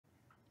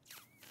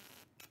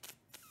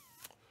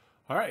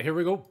All right, here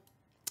we go.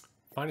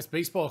 Finest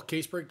Baseball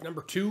case break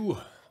number 2.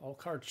 All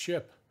card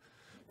chip.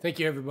 Thank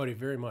you, everybody,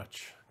 very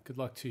much. Good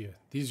luck to you.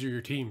 These are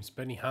your teams.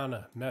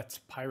 Benihana, Mets,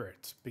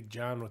 Pirates. Big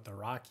John with the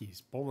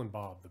Rockies. Bowling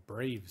Bob, the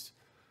Braves.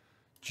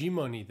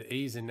 G-Money, the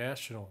A's and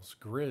Nationals.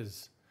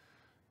 Grizz.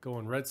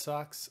 Going Red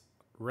Sox,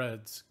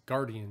 Reds,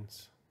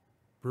 Guardians,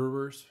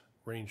 Brewers,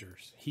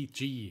 Rangers. Heath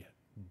G,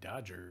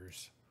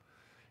 Dodgers.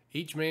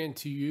 H-Man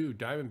to you,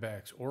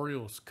 Diamondbacks,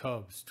 Orioles,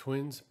 Cubs,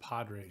 Twins,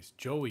 Padres,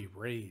 Joey,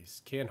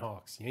 Rays,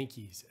 Canhawks,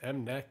 Yankees,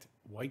 M-Necht,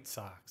 White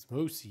Sox,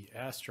 Moosey,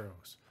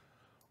 Astros,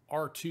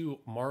 R2,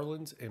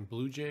 Marlins and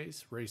Blue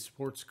Jays, Rays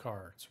Sports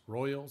Cards,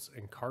 Royals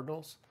and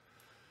Cardinals,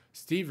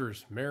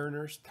 Stevers,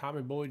 Mariners,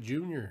 Tommy Boy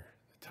Jr.,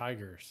 the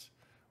Tigers,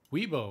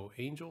 Weibo,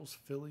 Angels,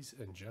 Phillies,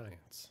 and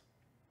Giants.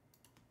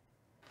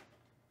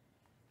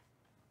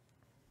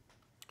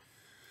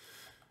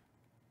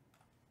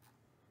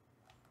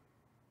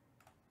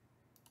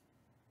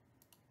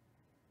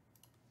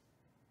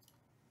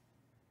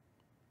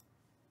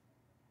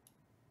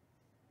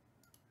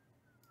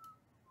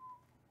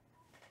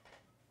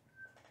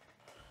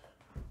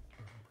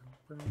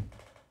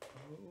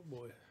 Oh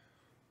boy,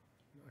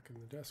 knocking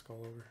the desk all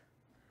over.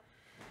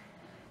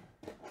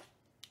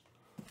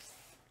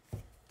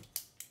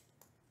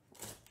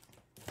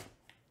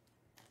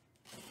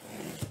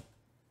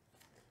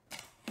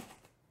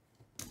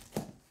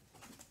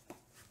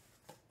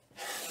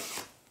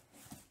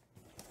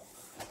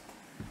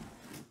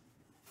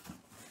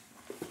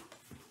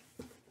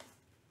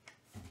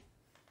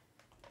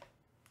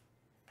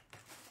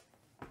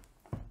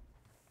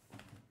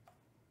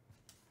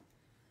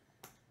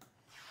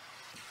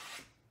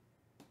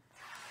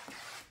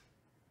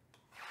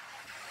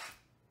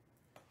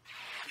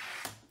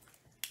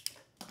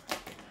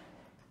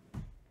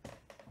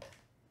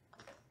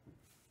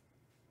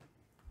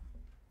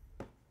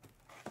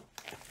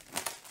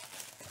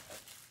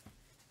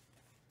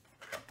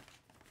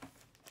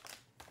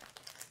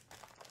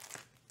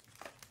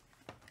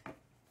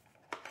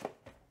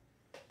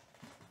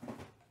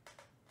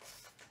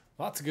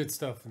 Lots of good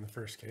stuff in the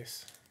first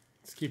case.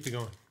 Let's keep it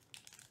going.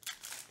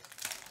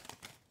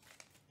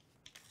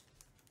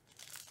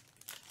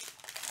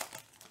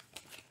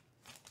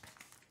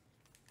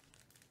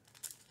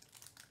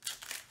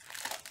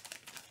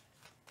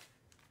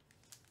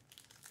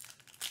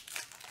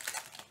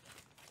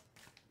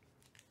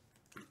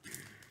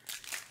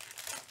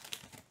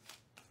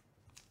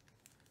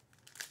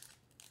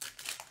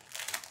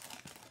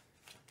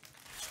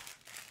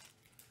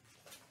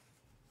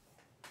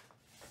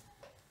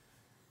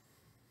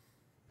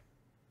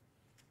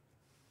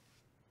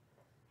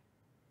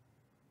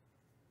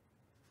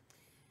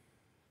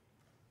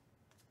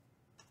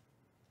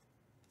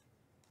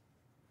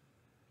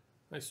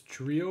 Nice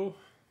trio.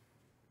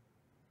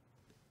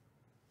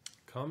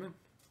 Common.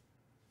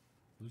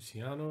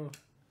 Luciano.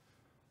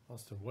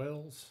 Austin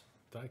Wells.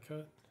 Die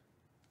cut.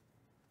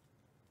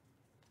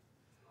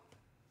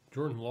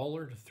 Jordan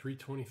Lawler to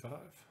 325.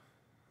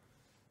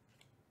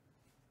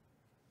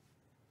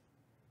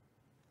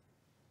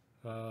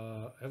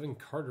 Evan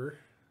Carter,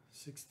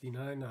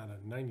 69 out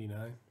of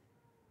 99.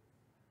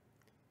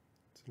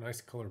 It's a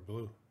nice color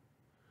blue.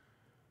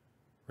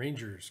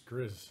 Rangers,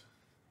 Grizz.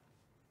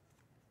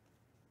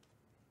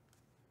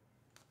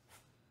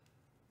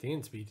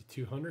 Dansby to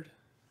 200.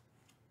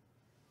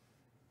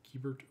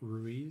 Keibert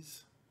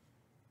Ruiz.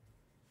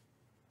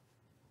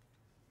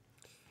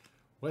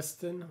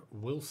 Weston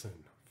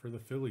Wilson for the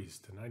Phillies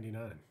to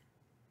 99.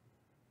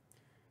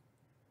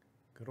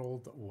 Good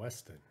old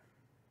Weston.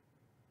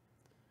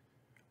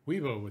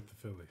 Weibo with the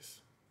Phillies.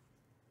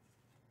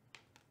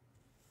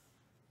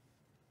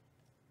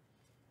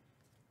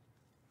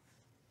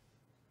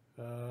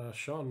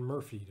 Sean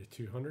Murphy to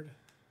 200.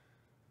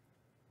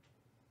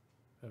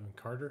 Evan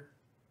Carter.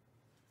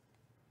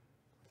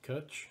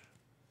 Kutch.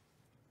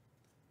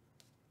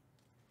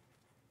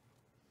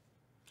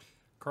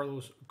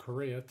 Carlos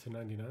Correa to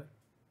 99.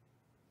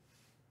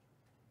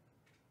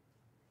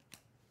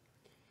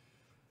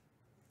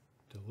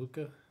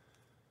 DeLuca.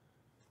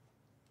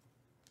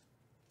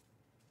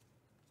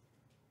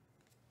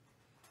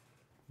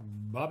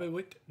 Bobby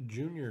Witt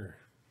Jr.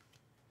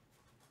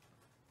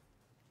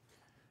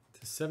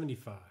 to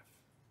 75.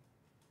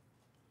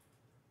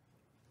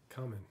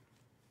 Common.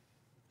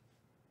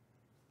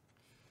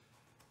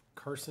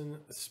 Carson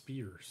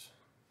Spears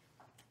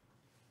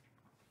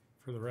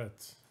for the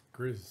Reds.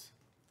 Grizz.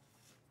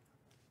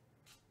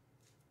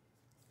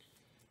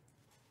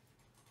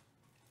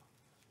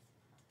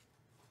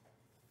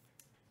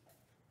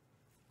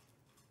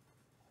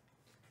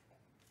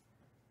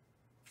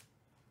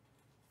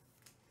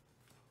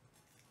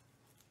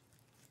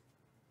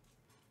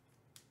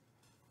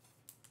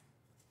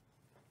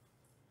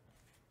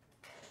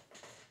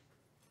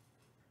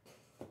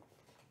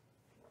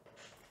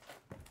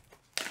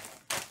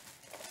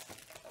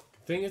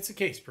 Thing it's a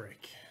case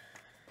break.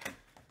 Would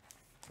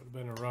have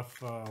been a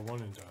rough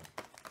one and done.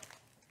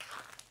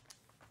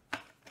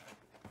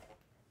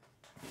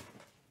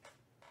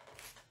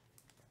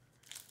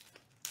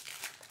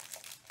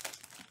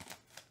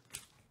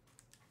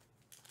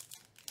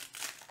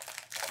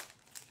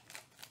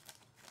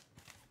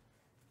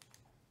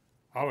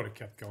 I would have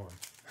kept going.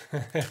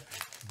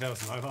 If that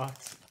was my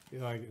box. Be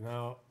like,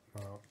 no,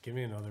 give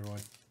me another one.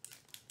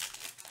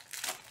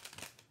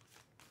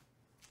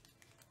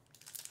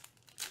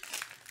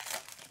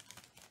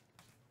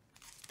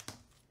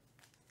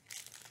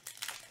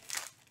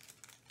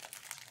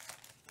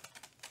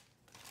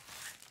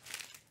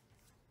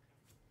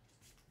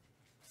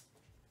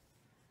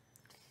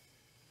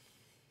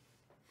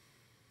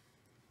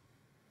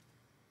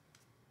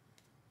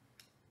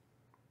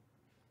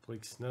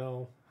 Blake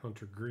Snell,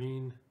 Hunter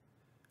Green,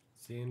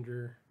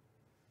 Xander,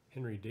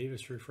 Henry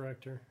Davis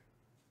refractor.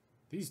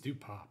 These do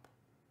pop.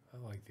 I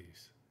like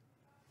these.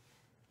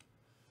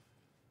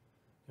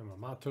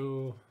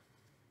 Yamamoto,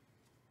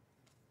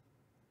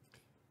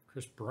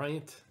 Chris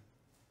Bryant,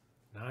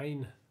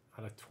 9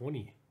 out of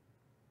 20.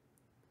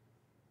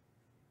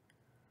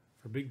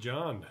 For Big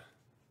John,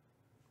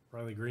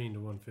 Riley Green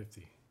to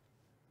 150.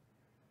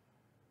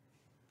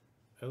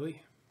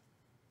 Ellie.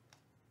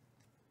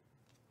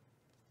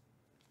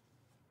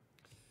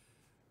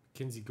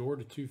 Kinsey Gore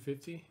to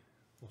 250.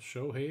 Little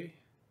Shohei.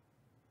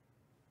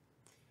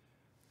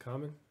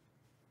 Common.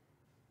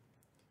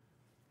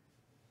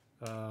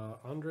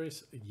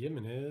 Andres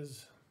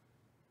Gimenez.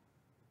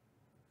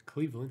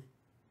 Cleveland.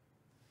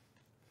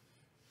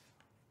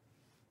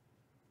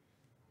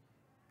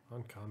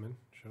 Uncommon.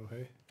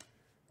 Shohei.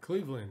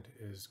 Cleveland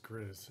is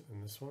Grizz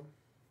in this one.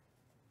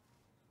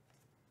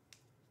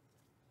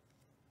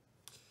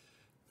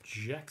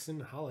 Jackson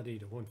Holiday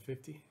to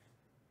 150.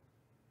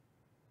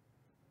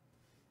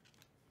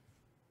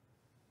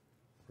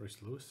 Royce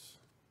Lewis.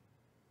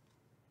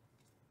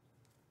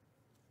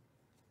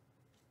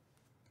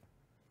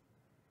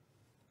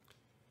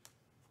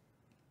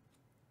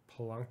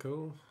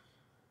 Polanco.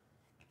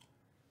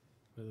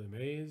 Willie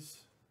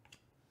Mays.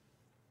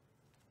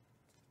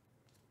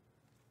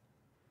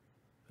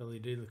 Ellie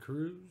De La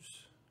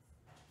Cruz.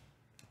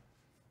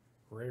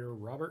 Rare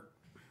Robert.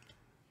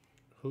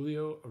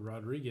 Julio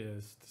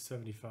Rodriguez to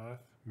 75.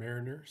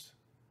 Mariners.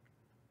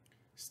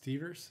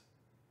 Stevers.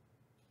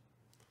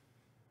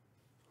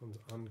 One's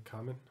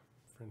uncommon.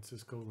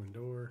 Francisco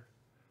Lindor.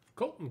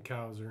 Colton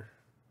Cowser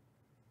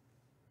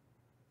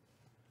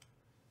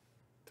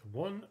to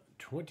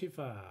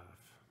 125.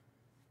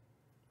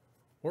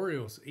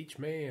 Orioles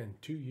H-Man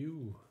to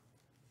you.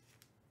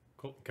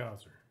 Colton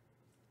Cowser.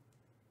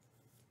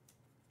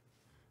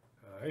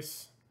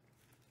 Nice.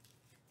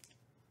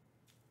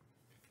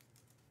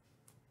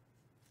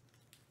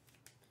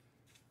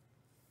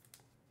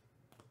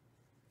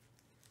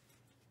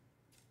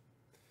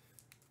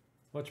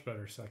 Much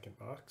better second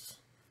box.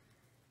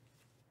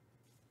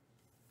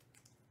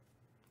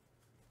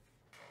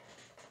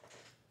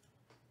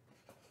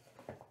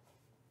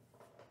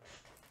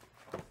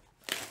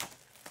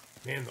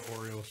 Man, the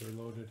Orioles are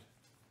loaded.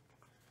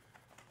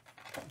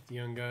 The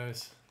young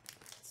guys.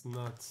 It's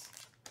nuts.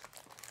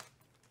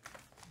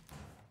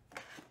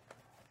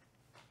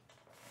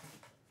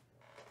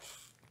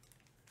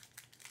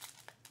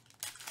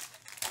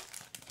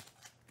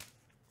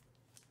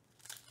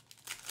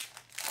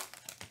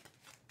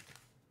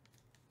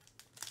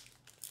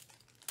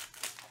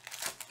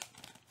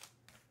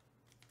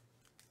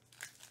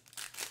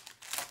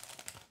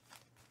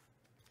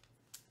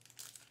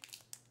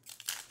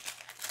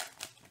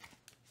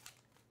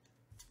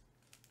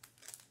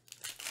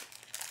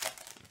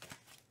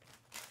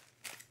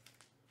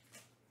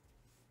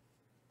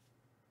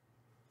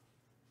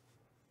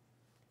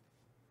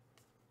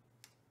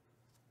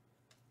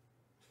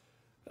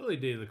 Ellie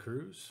De La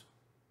Cruz.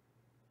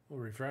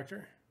 Little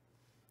refractor.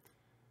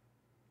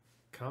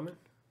 Common.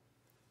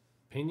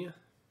 Pena.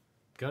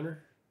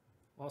 Gunner.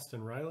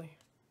 Austin Riley.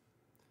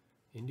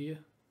 India.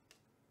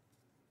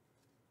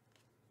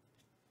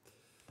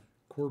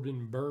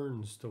 Corbin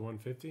Burns to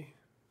 150.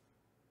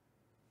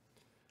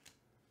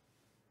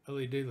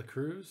 Ellie De La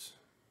Cruz.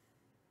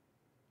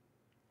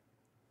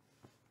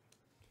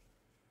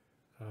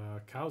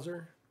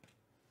 Cowser.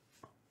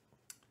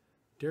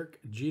 Derek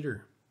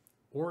Jeter.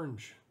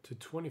 Orange to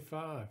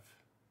 25.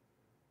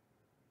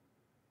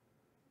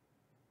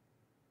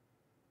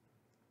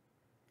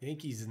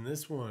 Yankees in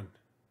this one.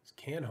 It's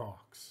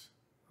Canhawks.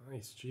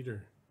 Nice,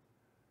 Jeter.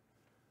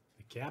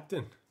 The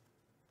captain.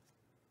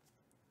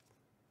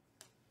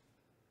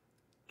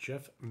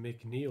 Jeff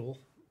McNeil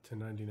to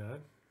 99.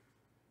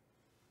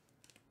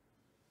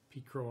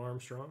 Pete Crow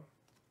Armstrong.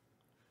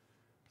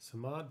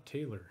 Samad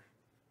Taylor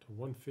to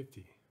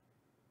 150.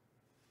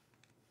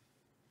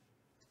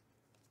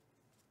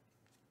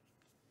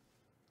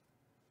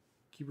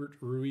 Hubert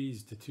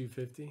Ruiz to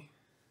 250.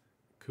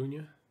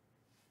 Cunha.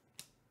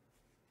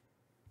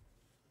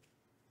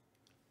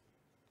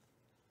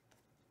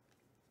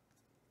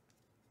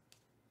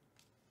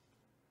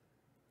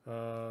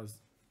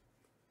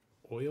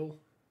 Oil,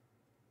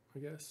 I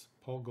guess.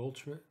 Paul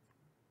Goldschmidt.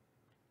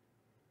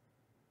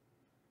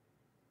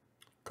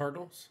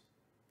 Cardinals.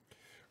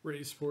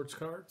 Rays Sports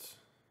Cards.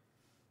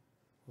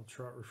 Little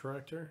Trot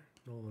Refractor.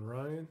 Nolan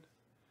Ryan.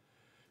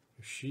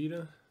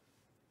 Yoshida.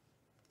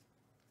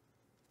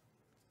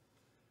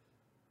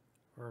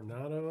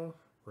 Arenado,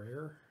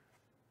 rare.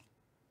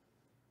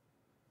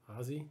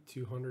 Ozzie,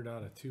 200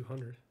 out of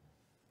 200.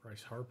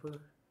 Bryce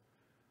Harper.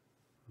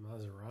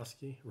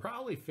 Mazeroski.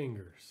 Raleigh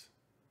Fingers.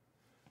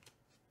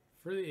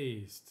 For the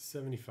A's, to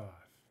 75.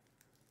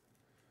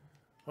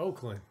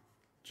 Oakland.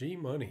 G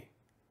Money.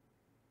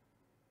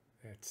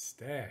 That's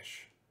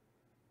Stash.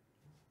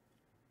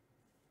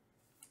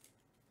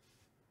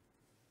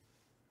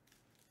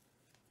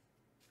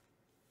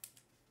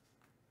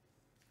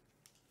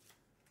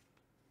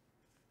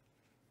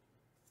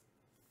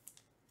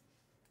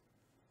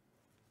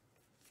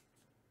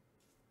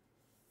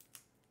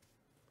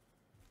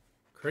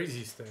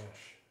 Crazy Stash.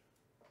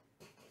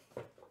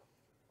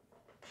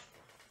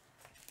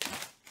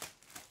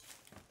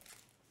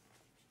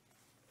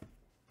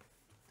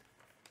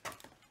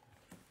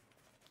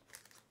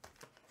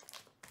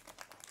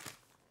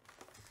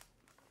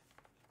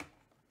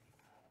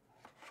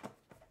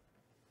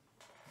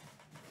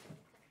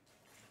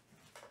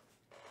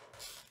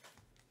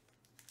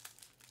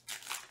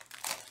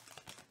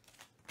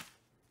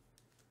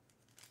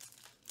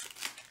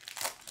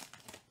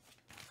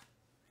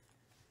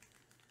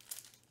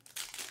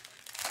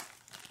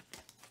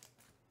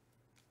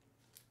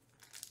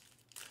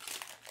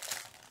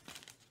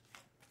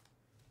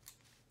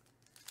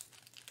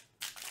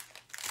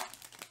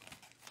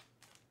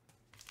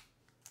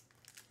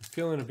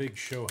 Feeling a big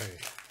Shohei.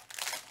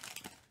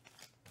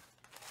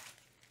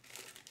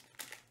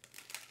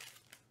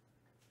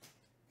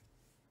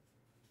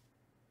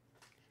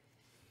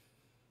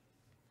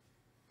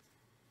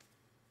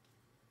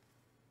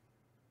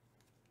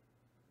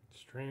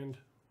 Strand,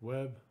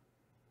 Webb,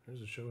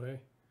 there's a Shohei.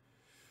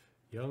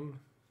 Young.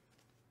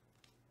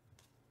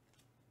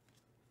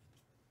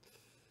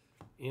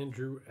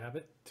 Andrew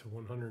Abbott to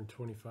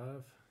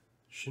 125.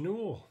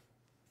 Chenul,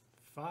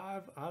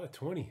 5 out of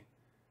 20.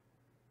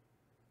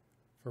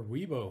 For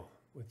Weibo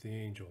with the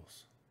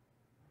Angels.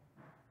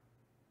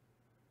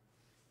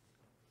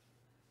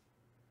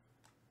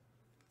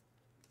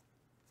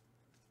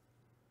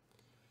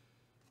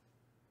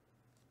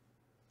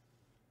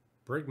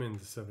 Bregman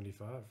to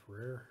 75,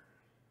 rare.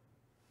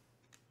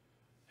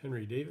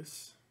 Henry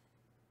Davis.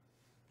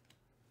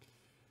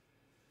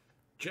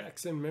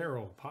 Jackson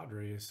Merrill,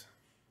 Padres.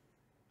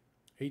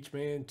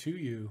 H-Man to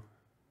you.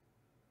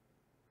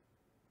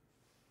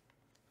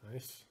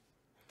 Nice.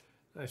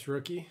 Nice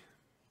rookie.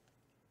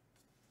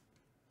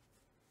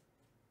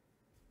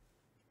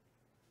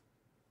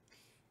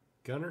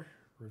 Gunner,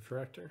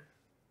 Refractor,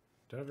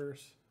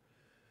 Devers,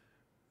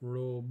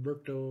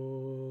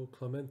 Roberto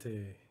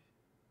Clemente.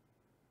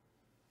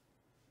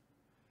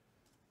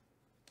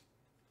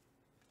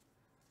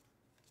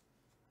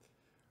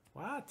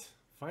 What?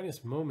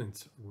 Finest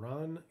Moments,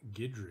 Ron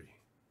Guidry.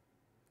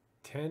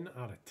 10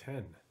 out of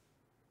 10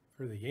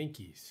 for the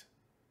Yankees.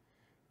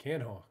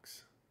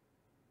 Canhawks.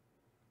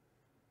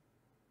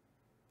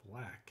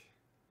 Black.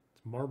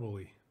 It's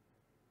marbly.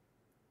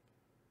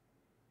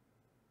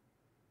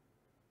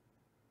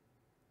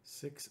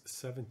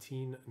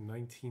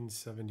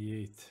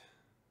 6/17/1978.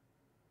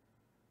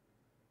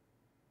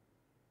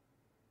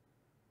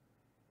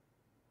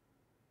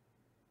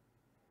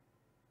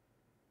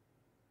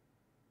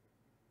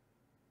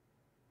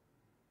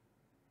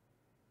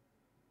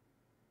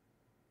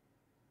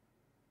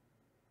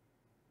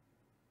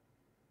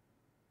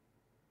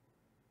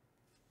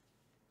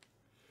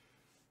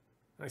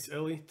 Nice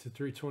Ellie to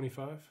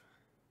 325.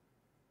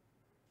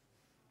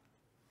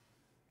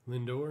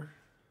 Lindor.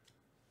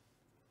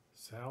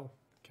 Sal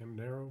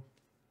Caminero.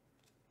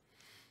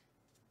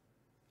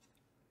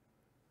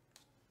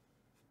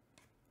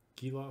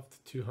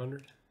 Geloft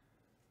 200.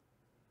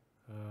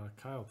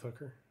 Kyle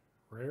Tucker.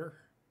 Rare.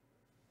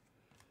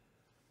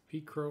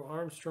 Pete Crow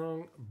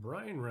Armstrong.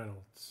 Brian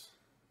Reynolds.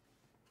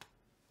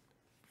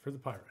 For the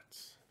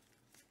Pirates.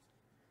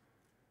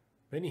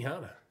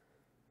 Benihana.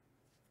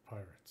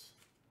 Pirates.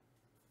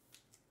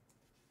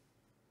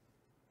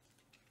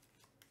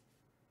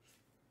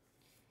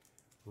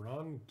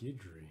 Ron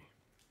Guidry.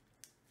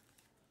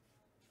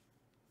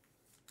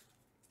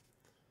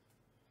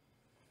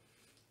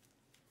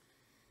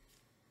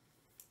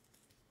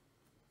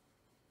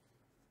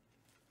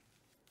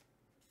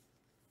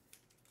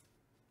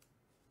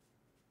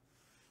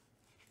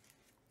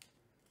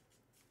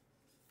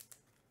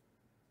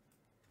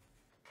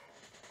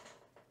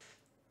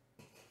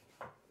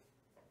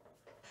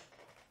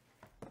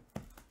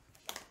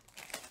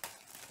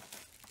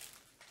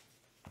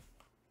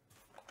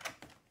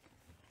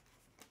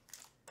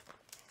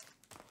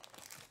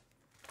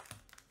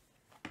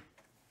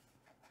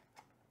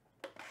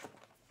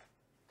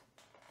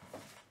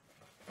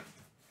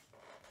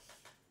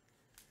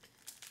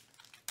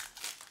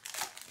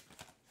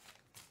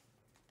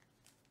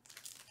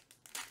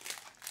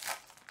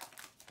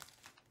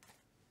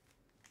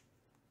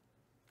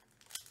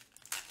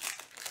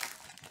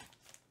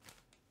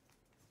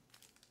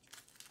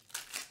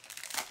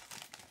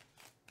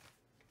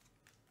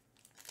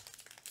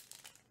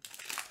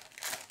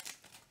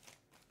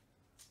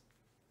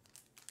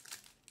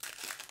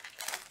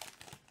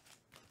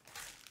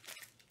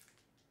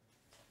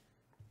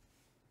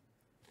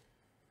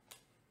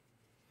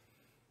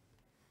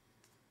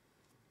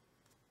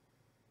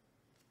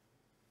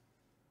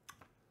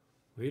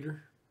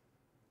 Leader,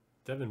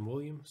 Devin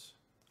Williams,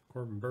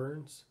 Corbin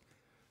Burns,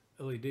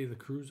 Ellie De La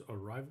Cruz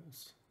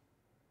Arrivals,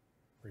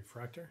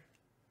 Refractor,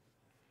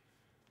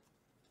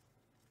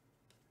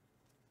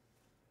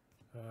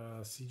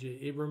 C.J.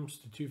 Abrams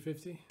to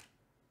 250,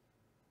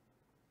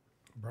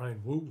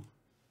 Brian Wu,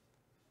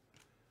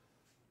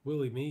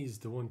 Willie Mays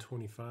to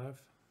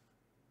 125,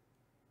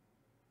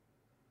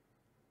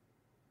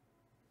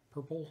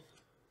 Purple,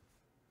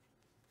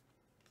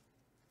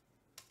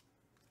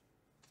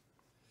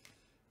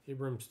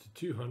 Abrams to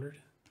 200,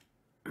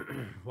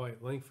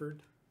 Wyatt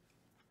Langford,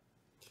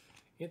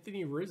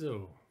 Anthony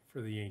Rizzo for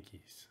the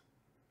Yankees.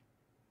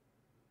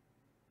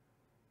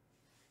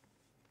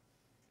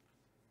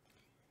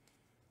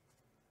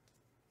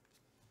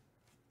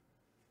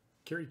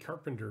 Gary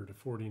Carpenter to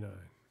 49.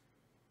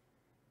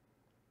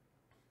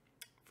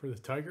 For the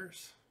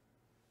Tigers,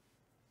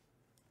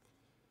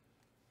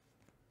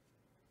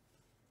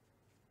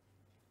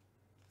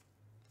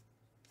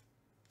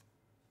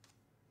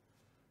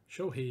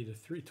 Shohei to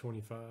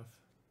 325.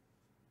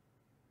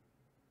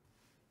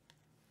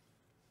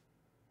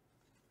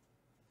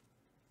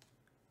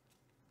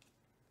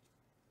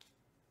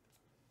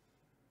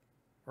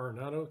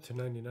 Arenado to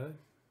 99.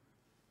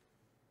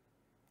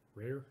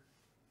 Rare.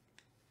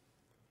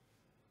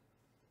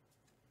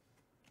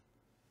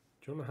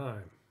 Jonah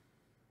Heim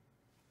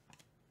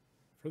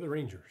for the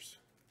Rangers.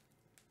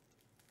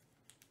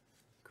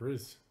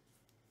 Grizz.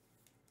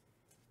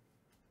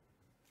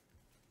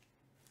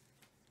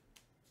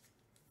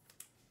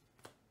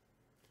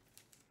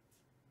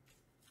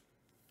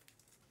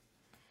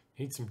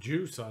 Need some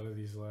juice out of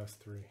these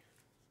last three.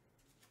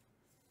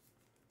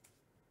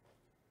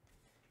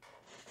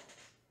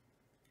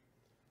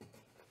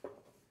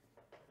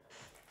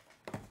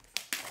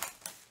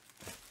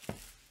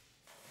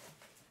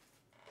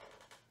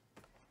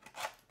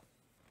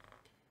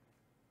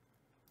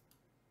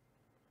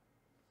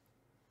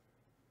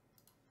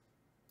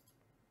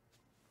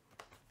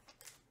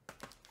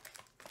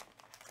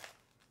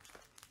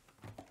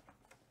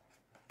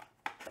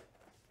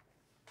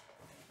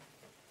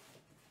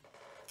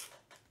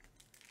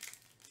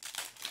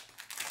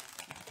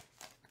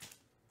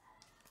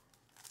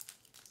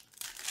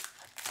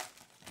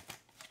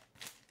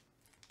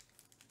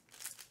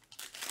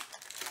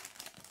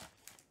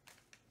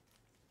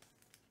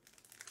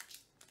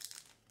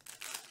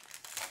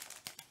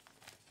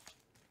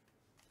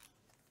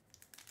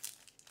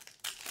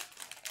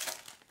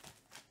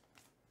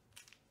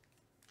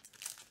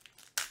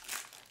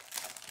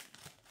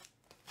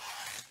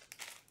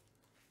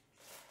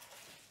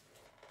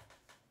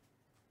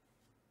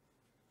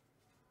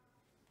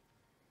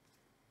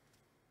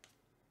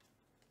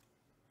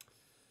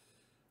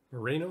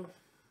 Moreno,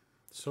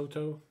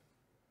 Soto.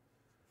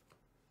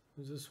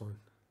 Who's this one?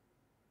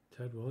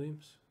 Ted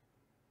Williams,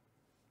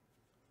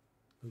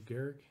 Lou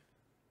Gehrig.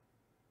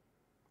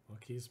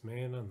 Luckiest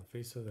man on the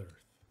face of the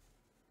earth.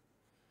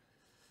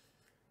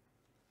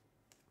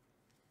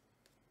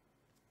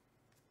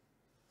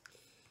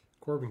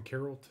 Corbin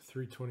Carroll to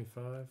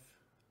 325.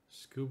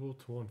 Scooble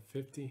to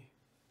 150.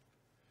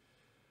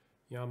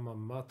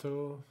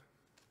 Yamamoto.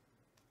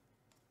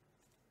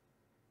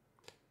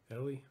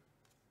 Ellie.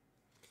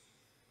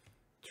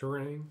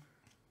 Turang.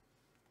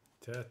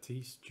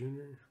 Tatis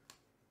Jr.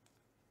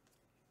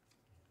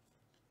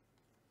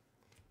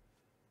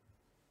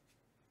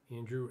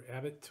 Andrew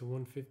Abbott to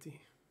 150.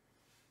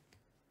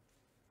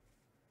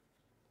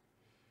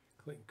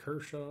 Clayton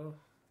Kershaw.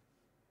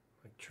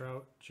 Mike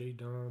Trout. J.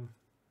 Dom.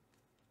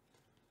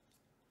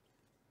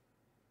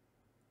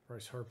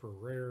 Bryce Harper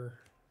rare.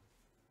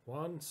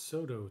 Juan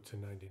Soto to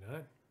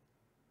 99.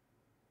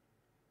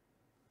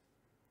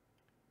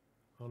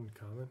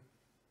 Uncommon.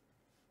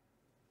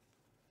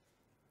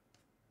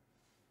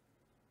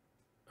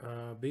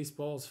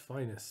 Baseball's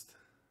finest.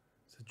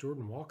 Is it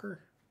Jordan Walker?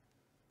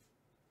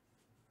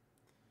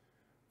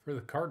 For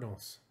the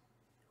Cardinals.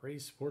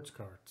 Rays Sports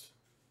Cards.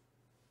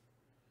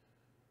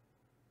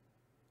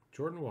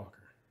 Jordan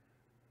Walker.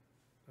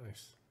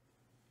 Nice.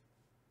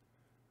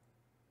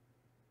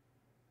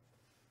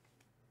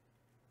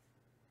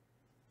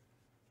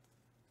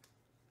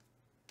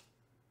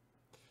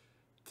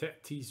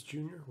 Tatis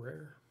Jr.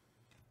 rare.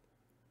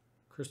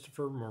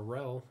 Christopher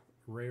Morel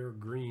rare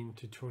green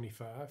to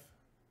 25.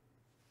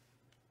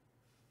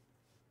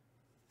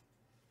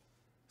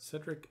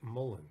 Cedric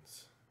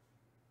Mullins.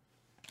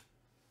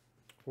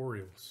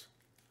 Orioles.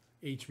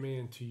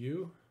 H-Man to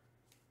you.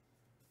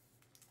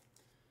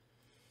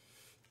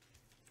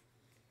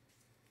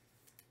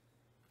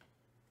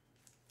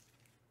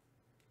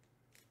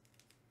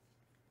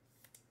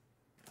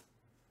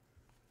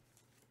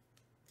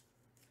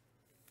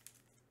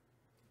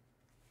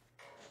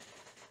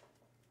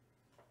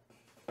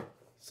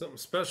 Something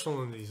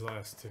special in these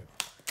last two.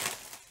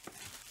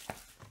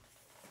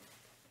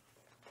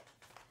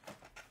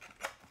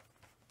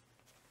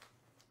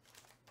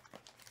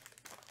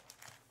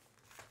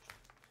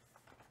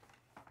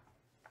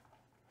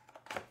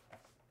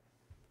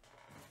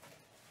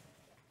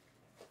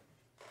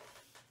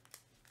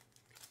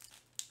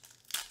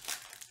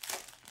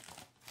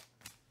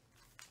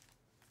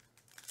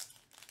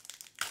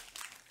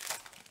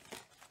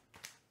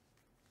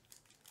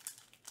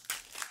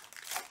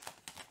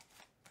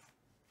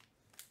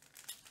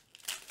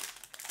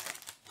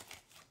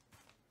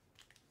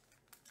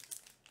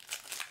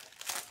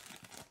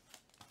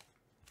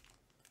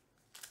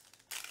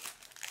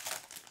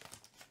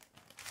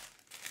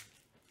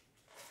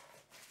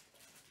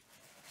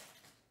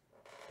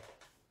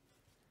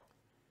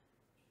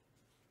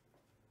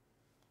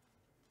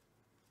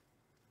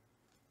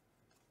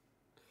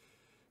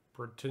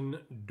 Britton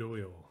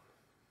Doyle.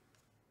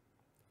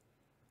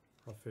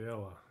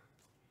 Rafaela.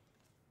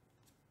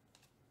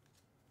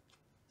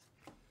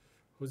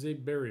 Jose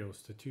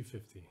Barrios to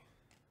 250.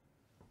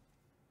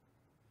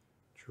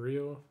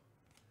 Trio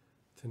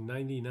to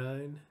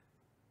 99.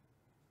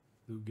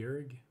 Lou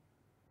Gehrig.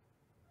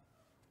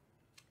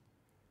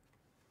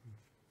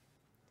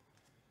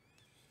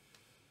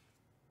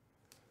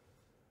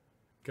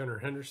 Gunnar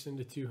Henderson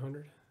to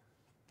 200.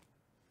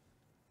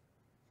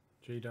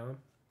 J. Don.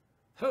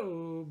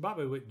 Ho,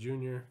 Bobby Witt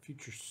Jr.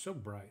 Future so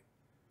bright.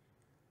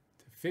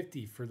 To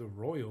 50 for the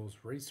Royals.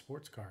 Race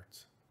Sports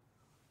Cards.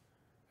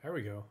 There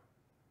we go.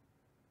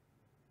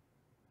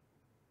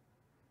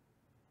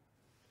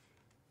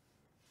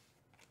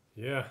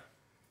 Yeah.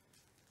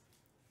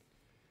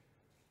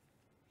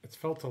 It's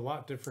felt a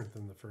lot different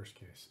than the first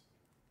case.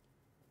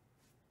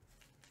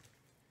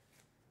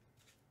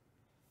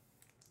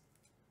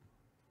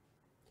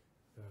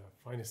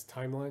 Finest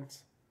timelines.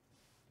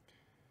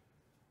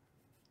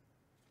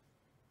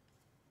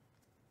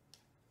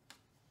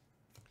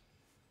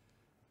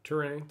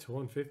 Turang to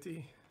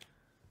 150.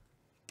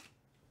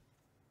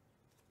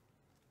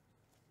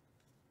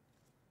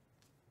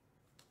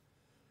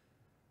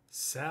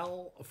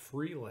 Sal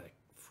Frelick.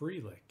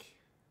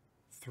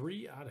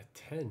 3 out of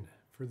 10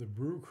 for the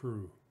Brew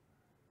Crew.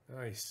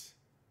 Nice.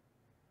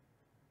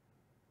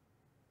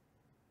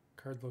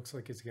 Card looks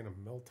like it's going to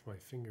melt my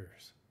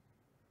fingers.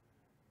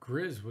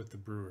 Grizz with the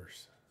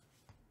Brewers.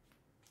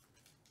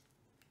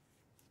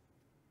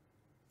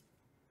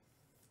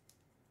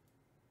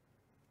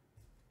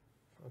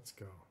 Let's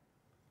go.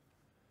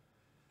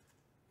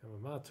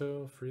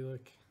 Yamamoto,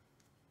 Frelick.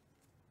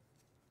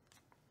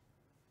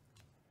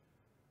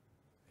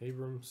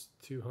 Abrams,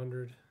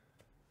 200.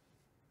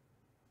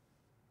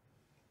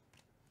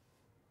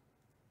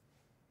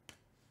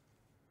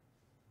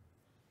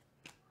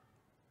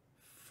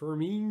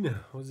 Fermin,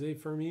 Jose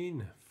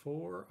Fermin,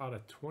 4 out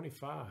of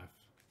 25.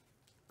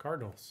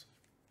 Cardinals,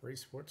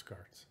 Race Sports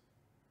Cards.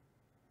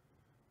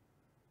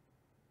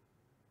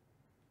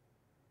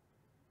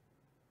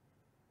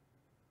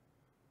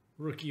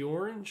 Rookie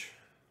Orange.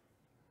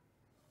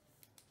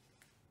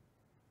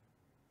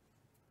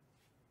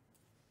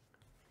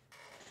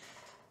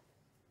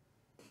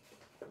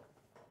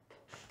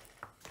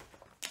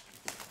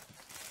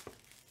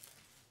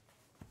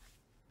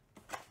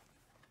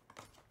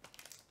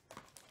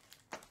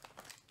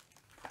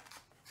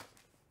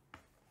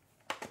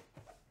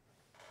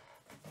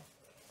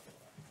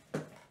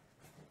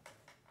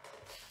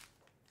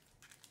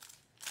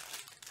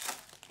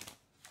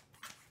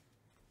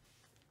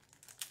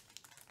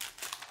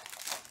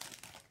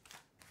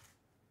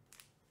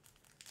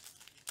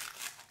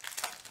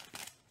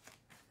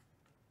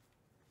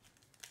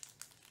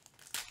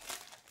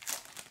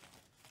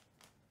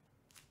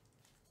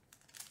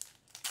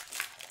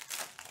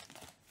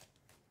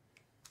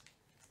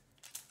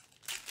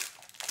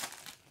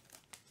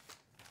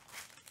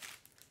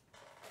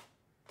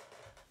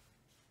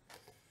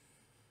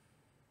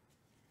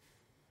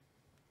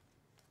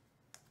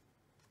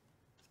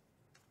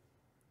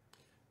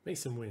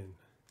 Mason Wynn.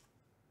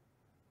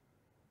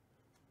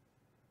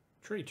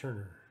 Trey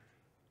Turner.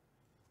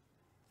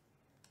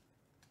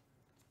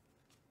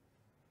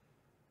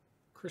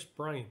 Chris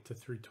Bryant to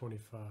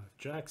 325.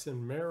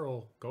 Jackson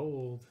Merrill,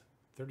 gold,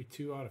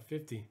 32 out of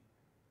 50.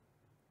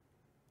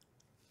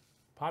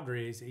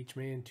 Padres,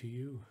 H-Man to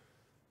you.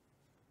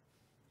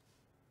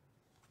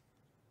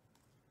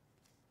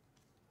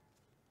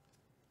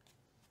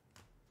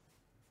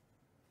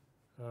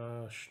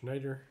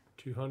 Schneider,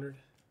 200.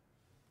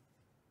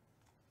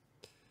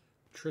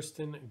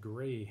 Tristan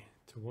Gray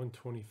to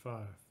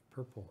 125,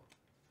 purple.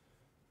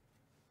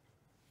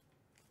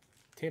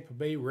 Tampa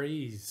Bay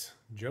Rays,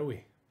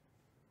 Joey.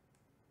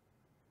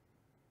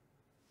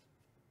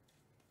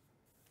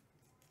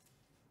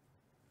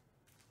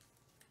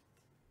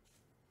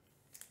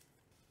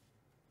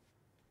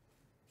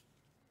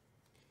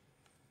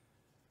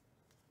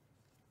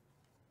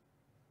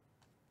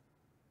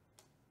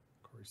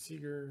 Corey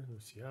Seager,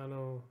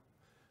 Luciano,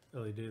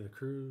 Ellie De La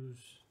Cruz,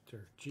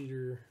 Derek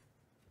Jeter.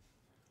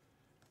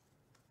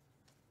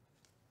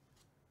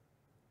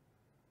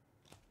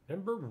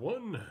 Number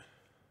 1,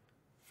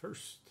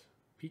 first,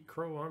 Pete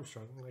Crow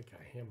Armstrong, like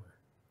a hammer.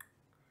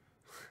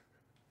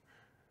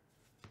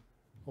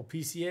 Well,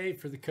 PCA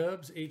for the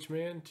Cubs,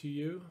 H-Man to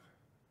you.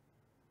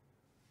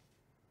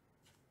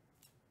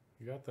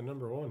 You got the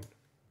number 1.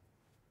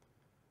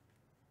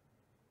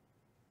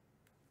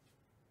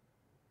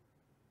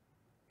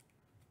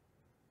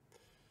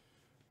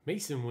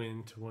 Mason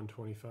Wynn to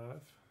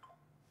 125.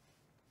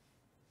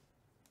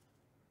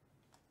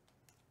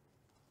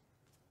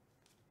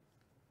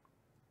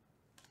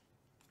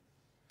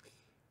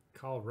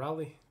 Kyle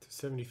Raleigh to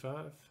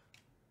 75.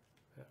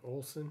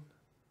 Olson,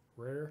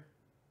 rare.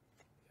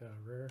 Yeah,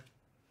 rare.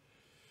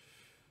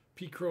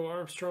 Pete Crow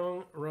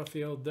Armstrong,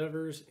 Rafael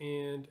Devers,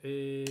 and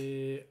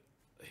a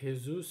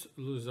Jesus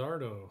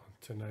Luzardo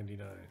to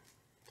 99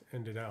 to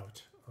end it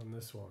out on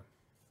this one.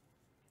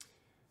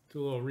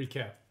 Do a little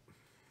recap.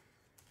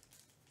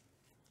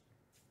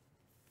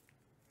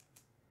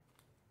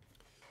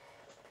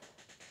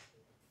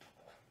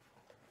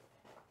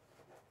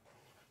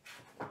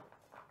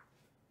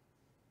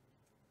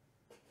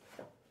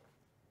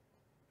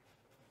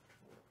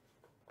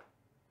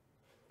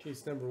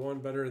 Case number 1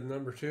 better than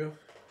number 2? I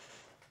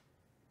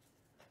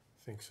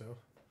think so.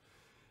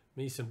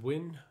 Mason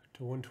Wynn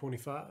to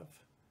 125.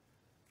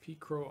 Pete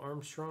Crow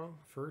Armstrong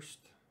first.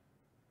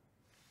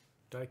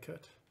 Die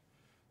cut.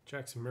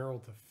 Jackson Merrill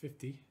to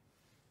 50.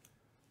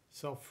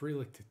 Sal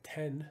Frelick to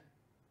 10.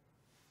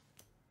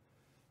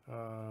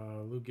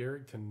 Lou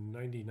Gehrig to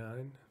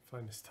 99.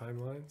 Finest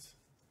timelines.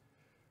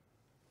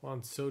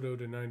 Juan Soto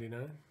to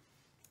 99.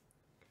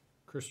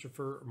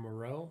 Christopher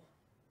Morel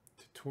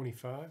to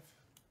 25.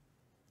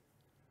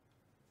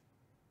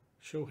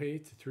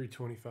 Shohei to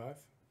 325.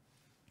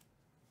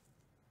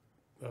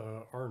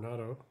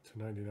 Arenado to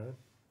 99.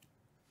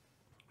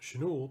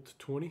 Chenul to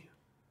 20.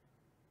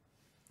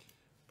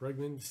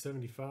 Bregman to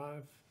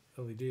 75.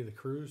 Ellie De La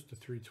Cruz to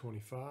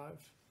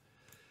 325.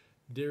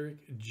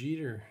 Derek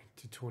Jeter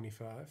to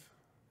 25.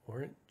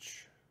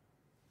 Orange.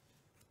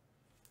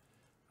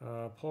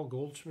 Paul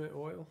Goldschmidt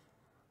oil.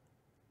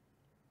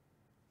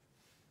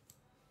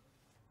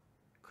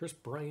 Chris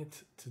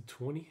Bryant to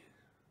 20.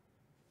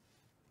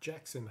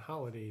 Jackson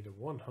Holiday to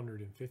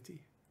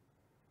 150.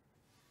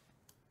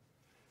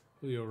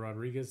 Julio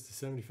Rodriguez to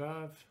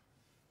 75.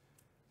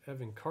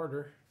 Evan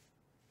Carter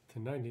to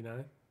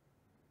 99.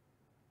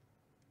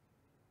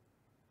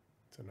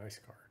 It's a nice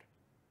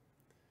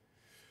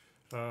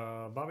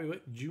card. Bobby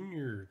Witt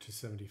Jr. to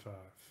 75.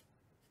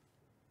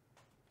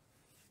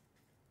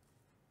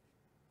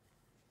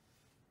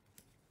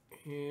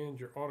 And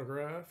your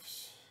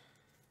autographs.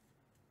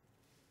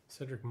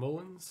 Cedric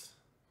Mullins.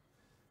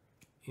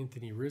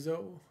 Anthony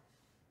Rizzo.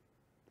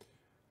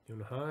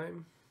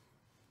 Yonheim.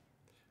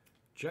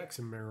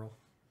 Jackson Merrill.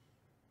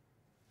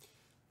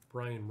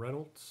 Brian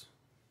Reynolds.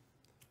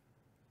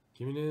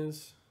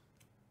 Jimenez.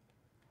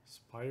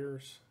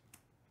 Spires.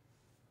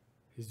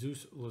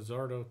 Jesus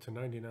Luzardo to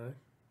 99.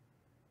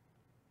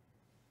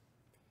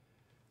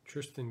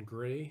 Tristan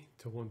Gray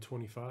to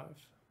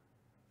 125.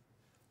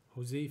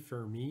 Jose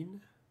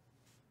Fermin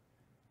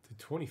to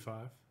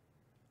 25.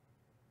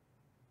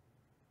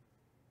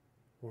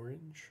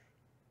 Orange.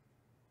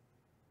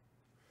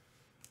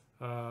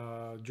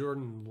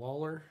 Jordan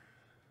Walker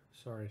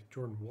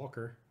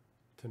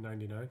to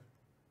 99.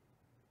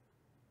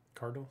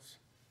 Cardinals.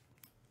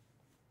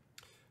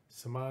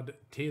 Samad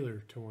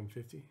Taylor to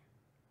 150.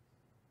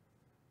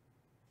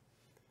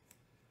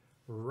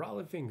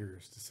 Raleigh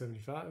Fingers to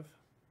 75.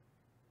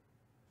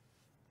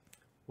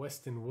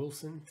 Weston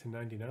Wilson to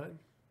 99.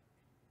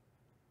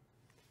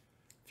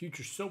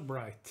 Future So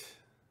Bright.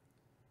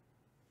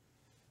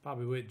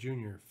 Bobby Witt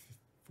Jr.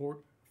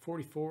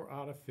 44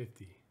 out of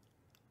 50.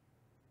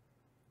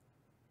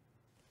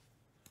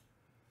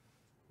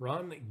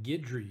 Ron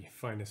Guidry,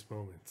 Finest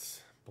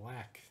Moments.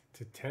 Black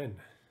to 10.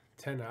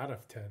 10 out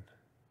of 10.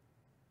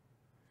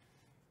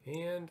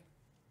 And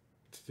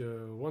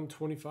to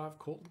 125,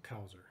 Colton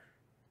Cowser.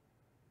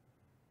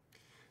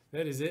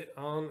 That is it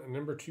on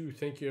number 2.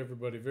 Thank you,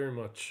 everybody, very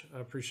much. I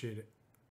appreciate it.